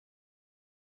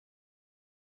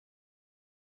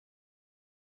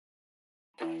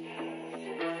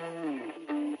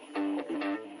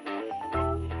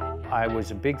I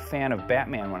was a big fan of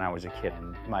Batman when I was a kid.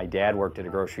 My dad worked at a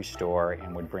grocery store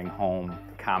and would bring home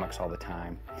comics all the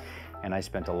time. And I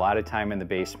spent a lot of time in the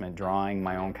basement drawing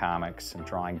my own comics and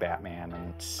drawing Batman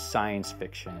and science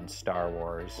fiction and Star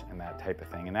Wars and that type of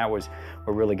thing. And that was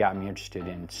what really got me interested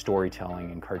in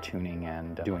storytelling and cartooning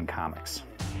and doing comics.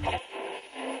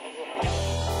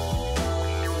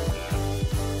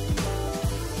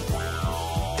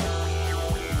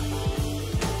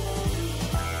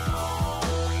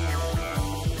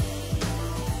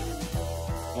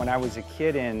 When I was a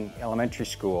kid in elementary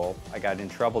school, I got in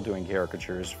trouble doing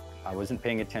caricatures. I wasn't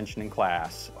paying attention in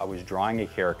class. I was drawing a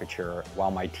caricature while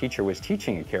my teacher was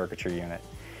teaching a caricature unit.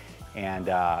 And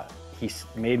he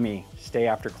made me stay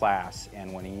after class,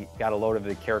 and when he got a load of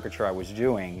the caricature I was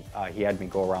doing, he had me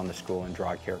go around the school and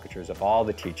draw caricatures of all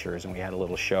the teachers, and we had a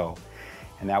little show.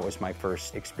 And that was my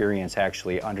first experience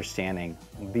actually understanding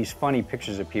these funny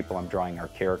pictures of people I'm drawing are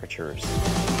caricatures.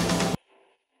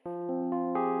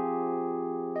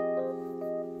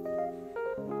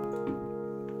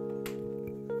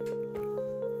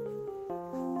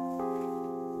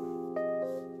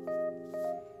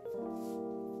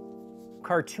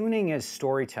 Cartooning is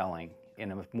storytelling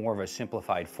in more of a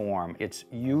simplified form. It's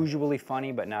usually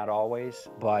funny, but not always.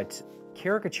 But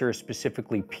caricature is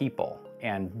specifically people,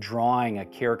 and drawing a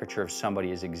caricature of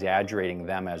somebody is exaggerating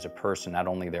them as a person, not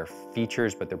only their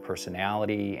features, but their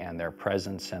personality and their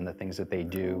presence and the things that they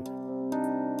do.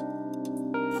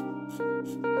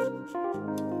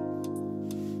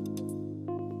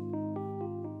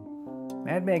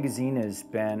 m.a.d. magazine has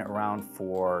been around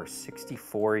for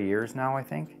 64 years now, I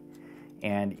think.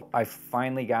 And I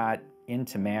finally got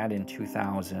into m.a.d. in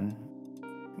 2000.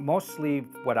 Mostly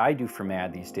what I do for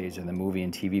m.a.d. these days are the movie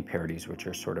and TV parodies, which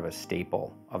are sort of a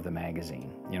staple of the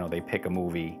magazine. You know, they pick a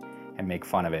movie and make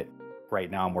fun of it.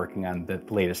 Right now I'm working on the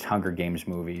latest Hunger Games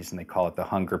movies, and they call it the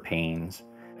Hunger Pains.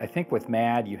 I think with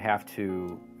m.a.d. you have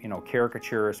to, you know,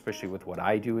 caricature, especially with what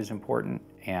I do, is important.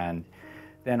 And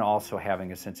then also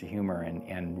having a sense of humor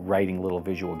and writing little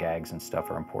visual gags and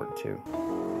stuff are important too.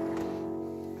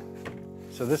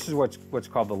 So this is what's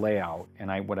called the layout,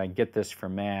 and when I get this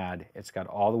from m.a.d., it's got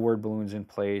all the word balloons in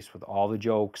place with all the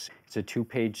jokes. It's a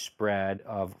 2-page spread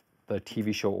of the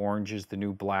TV show Orange is the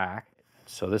New Black.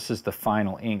 So this is the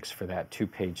final inks for that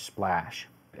 2-page splash.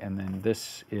 And then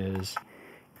this is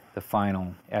the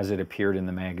final as it appeared in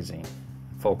the magazine,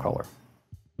 full color.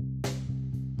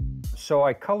 So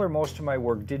I color most of my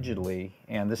work digitally,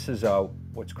 and this is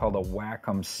what's called a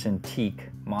Wacom Cintiq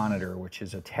monitor, which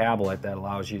is a tablet that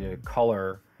allows you to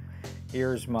color.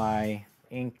 Here's my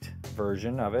inked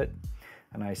version of it,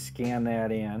 and I scan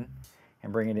that in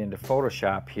and bring it into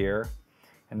Photoshop here.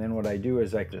 And then what I do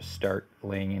is I just start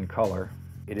laying in color.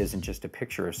 It isn't just a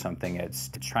picture of something, it's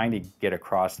trying to get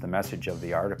across the message of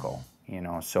the article. You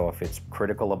know, so if it's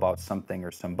critical about something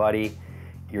or somebody,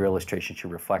 your illustration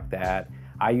should reflect that.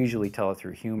 I usually tell it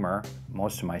through humor.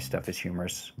 Most of my stuff is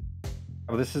humorous.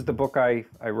 Well, this is the book I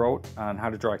wrote on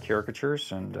how to draw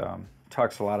caricatures, and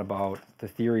talks a lot about the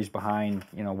theories behind,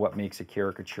 you know, what makes a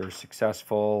caricature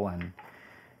successful,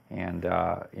 and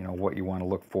you know, what you want to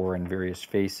look for in various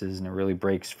faces, and it really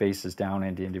breaks faces down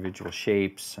into individual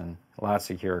shapes, and lots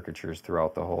of caricatures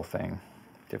throughout the whole thing.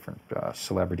 Different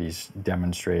celebrities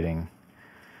demonstrating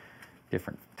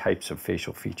different types of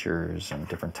facial features and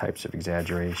different types of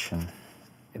exaggeration.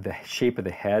 The shape of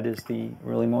the head is the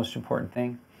really most important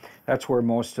thing. That's where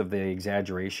most of the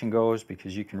exaggeration goes,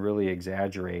 because you can really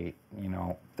exaggerate, you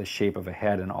know, the shape of a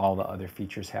head, and all the other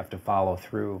features have to follow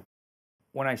through.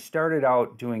 When I started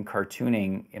out doing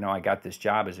cartooning, you know, I got this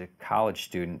job as a college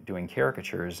student doing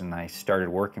caricatures, and I started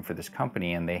working for this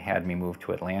company, and they had me move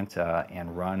to Atlanta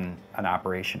and run an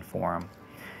operation for them.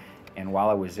 And while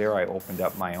I was there, I opened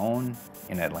up my own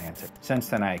in Atlanta. Since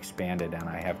then, I expanded, and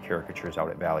I have caricatures out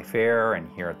at Valley Fair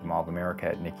and here at the Mall of America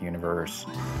at Nick Universe.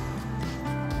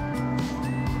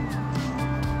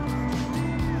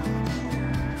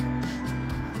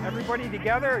 Everybody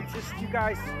together, or just you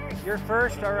guys? You're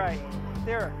first? All right.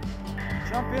 There.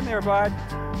 Jump in there, bud.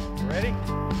 Ready?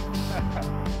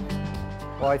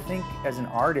 Well, I think as an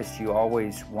artist, you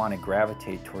always want to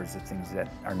gravitate towards the things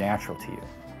that are natural to you.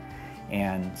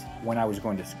 And when I was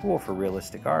going to school for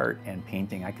realistic art and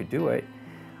painting, I could do it.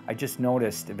 I just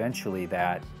noticed eventually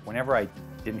that whenever I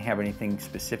didn't have anything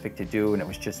specific to do and it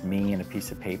was just me and a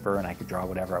piece of paper and I could draw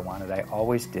whatever I wanted, I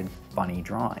always did funny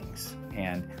drawings.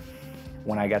 And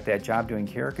when I got that job doing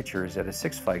caricatures at a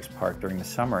Six Flags park during the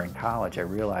summer in college, I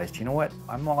realized, you know what,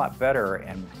 I'm a lot better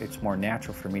and it's more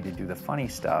natural for me to do the funny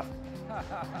stuff.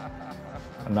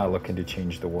 I'm not looking to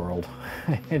change the world.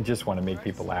 I just want to make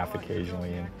people laugh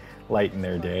occasionally and lighten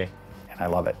their day, and I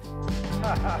love it.